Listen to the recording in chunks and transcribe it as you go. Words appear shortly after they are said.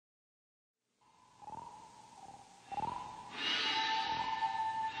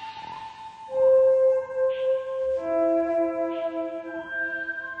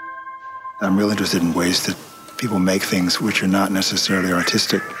I'm real interested in ways that people make things which are not necessarily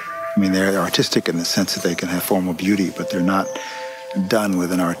artistic. I mean, they're artistic in the sense that they can have formal beauty, but they're not done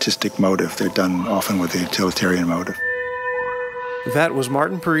with an artistic motive. They're done often with a utilitarian motive. That was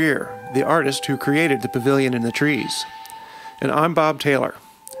Martin Puryear, the artist who created the Pavilion in the Trees. And I'm Bob Taylor.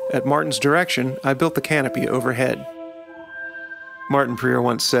 At Martin's direction, I built the canopy overhead. Martin Puryear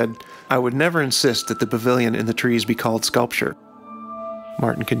once said, "I would never insist that the Pavilion in the Trees be called sculpture."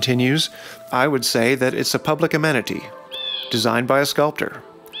 Martin continues, "I would say that it's a public amenity, designed by a sculptor,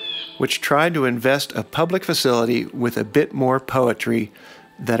 which tried to invest a public facility with a bit more poetry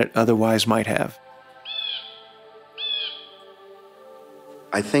than it otherwise might have."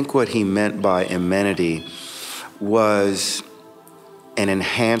 I think what he meant by amenity was an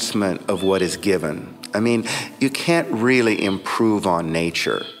enhancement of what is given. I mean, you can't really improve on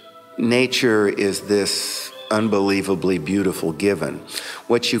nature. Nature is this unbelievably beautiful given.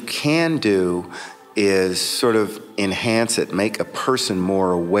 What you can do is sort of enhance it, make a person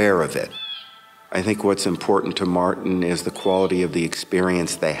more aware of it. I think what's important to Martin is the quality of the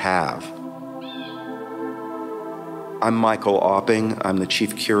experience they have. I'm Michael Auping. I'm the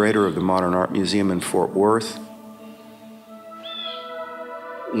Chief Curator of the Modern Art Museum in Fort Worth.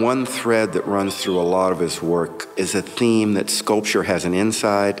 One thread that runs through a lot of his work is a theme that sculpture has an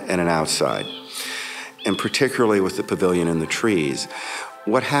inside and an outside, and particularly with the Pavilion in the Trees.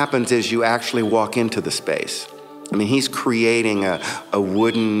 What happens is you actually walk into the space. I mean, he's creating a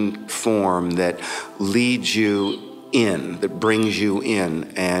wooden form that leads you in, that brings you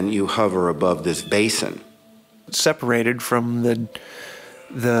in, and you hover above this basin. Separated from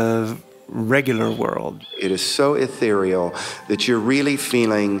the regular world. It is so ethereal that you're really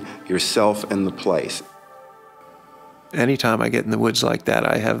feeling yourself in the place. Anytime I get in the woods like that,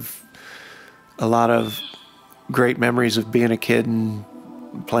 I have a lot of great memories of being a kid and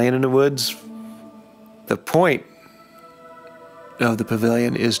playing in the woods. The point of the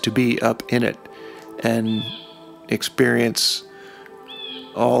Pavilion is to be up in it and experience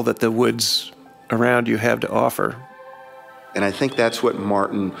all that the woods around you have to offer. And I think that's what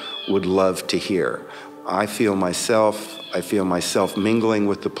Martin would love to hear. I feel myself mingling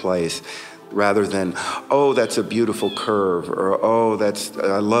with the place rather than, oh, that's a beautiful curve, or oh,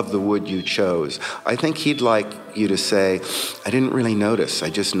 I love the wood you chose. I think he'd like you to say, I didn't really notice, I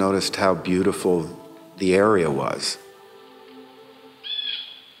just noticed how beautiful the area was.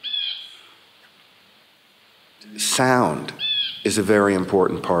 Sound is a very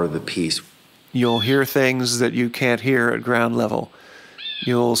important part of the piece. You'll hear things that you can't hear at ground level.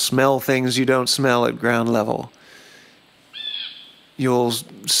 You'll smell things you don't smell at ground level. You'll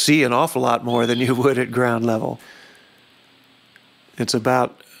see an awful lot more than you would at ground level. It's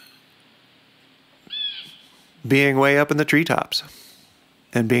about being way up in the treetops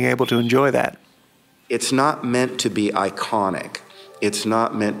and being able to enjoy that. It's not meant to be iconic. It's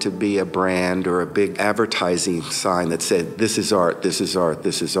not meant to be a brand or a big advertising sign that said, this is art, this is art,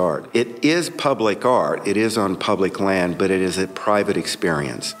 this is art. It is public art. It is on public land, but it is a private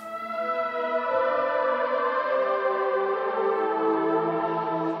experience.